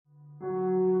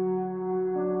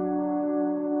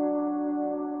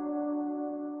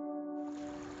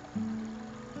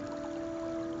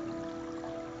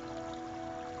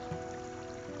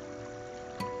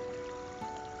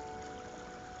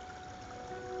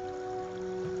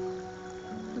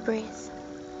Breathe.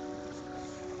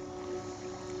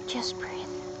 Just breathe.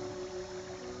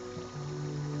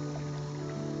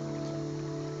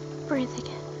 Breathe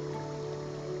again.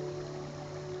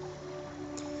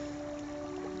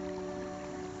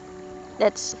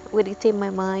 That's what it in my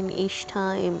mind each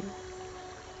time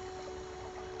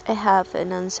I have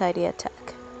an anxiety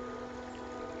attack.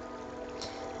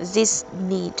 This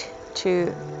need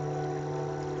to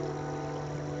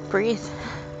breathe.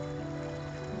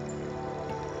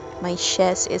 My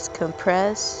chest is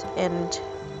compressed and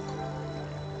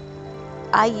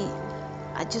I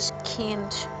just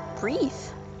can't breathe.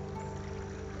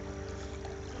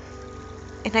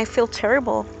 And I feel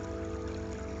terrible.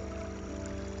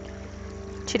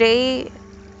 Today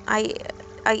I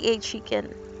ate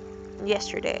chicken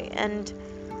yesterday, and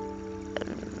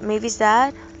maybe it's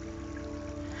that.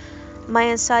 My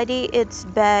anxiety, it's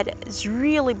bad. It's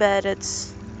really bad. It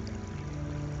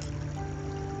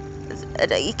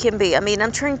can be. I mean,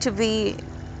 I'm trying to be.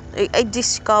 I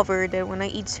discovered that when I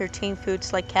eat certain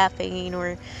foods like caffeine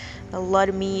or a lot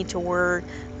of meat or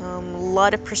a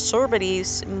lot of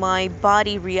preservatives, my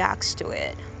body reacts to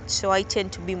it. So I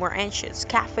tend to be more anxious.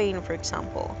 Caffeine, for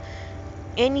example.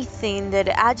 Anything that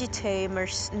agitates my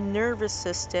nervous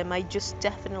system, I just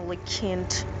definitely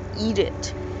can't eat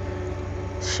it.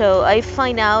 So I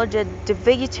find out that the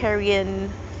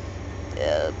vegetarian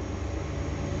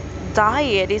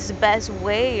diet is the best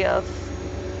way of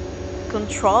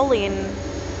controlling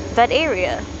that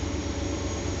area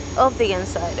of the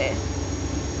anxiety.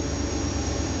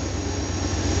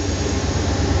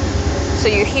 So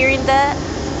you're hearing that?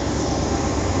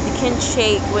 You can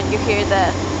shake when you hear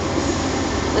that.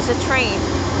 There's a train.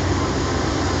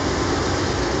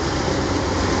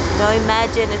 Now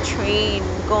imagine a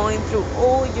train going through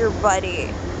all your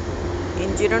body,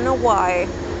 and you don't know why,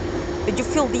 but you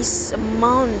feel this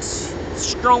amount,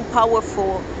 strong,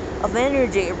 powerful of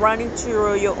energy running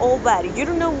through your whole body. You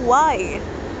don't know why,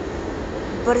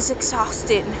 but it's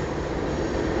exhausting,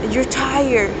 and you're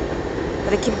tired,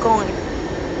 but it keep going,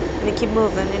 and it keep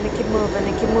moving, and it keep moving,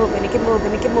 and it keep moving, and it keep moving,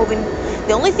 and it keep moving.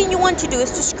 The only thing you want to do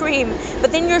is to scream,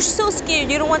 but then you're so scared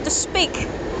you don't want to speak.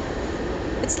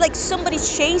 It's like somebody's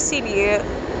chasing you,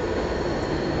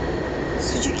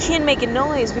 so you can't make a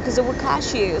noise because it will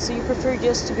catch you, so you prefer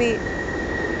just to be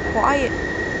quiet.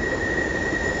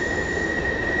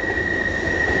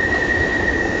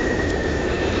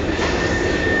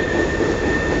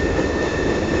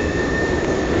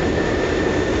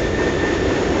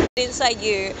 Inside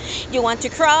you want to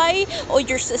cry, or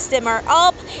your system are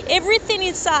up, everything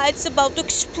inside is about to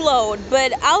explode,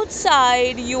 but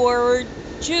outside you're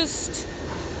just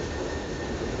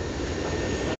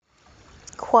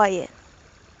quiet.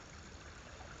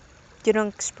 You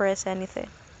don't express anything,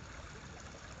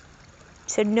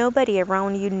 so nobody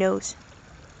around you knows.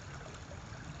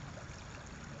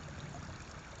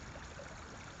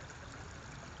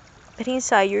 But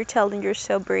inside you're telling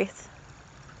yourself, breathe.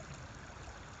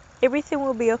 Everything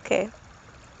will be okay.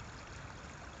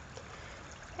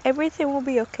 Everything will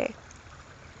be okay.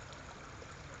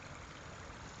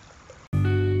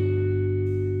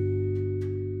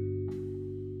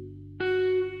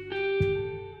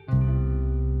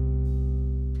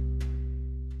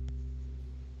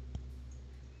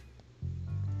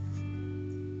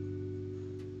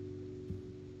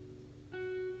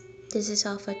 This is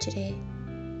all for today.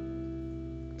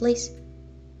 Please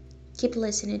keep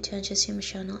listening to Anxious Humor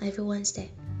channel every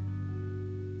Wednesday.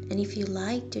 And if you'd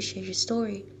like to share your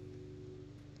story,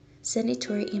 send it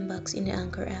to our inbox in the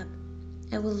Anchor app.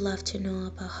 I would love to know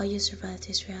about how you survived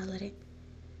this reality.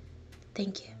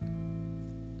 Thank you.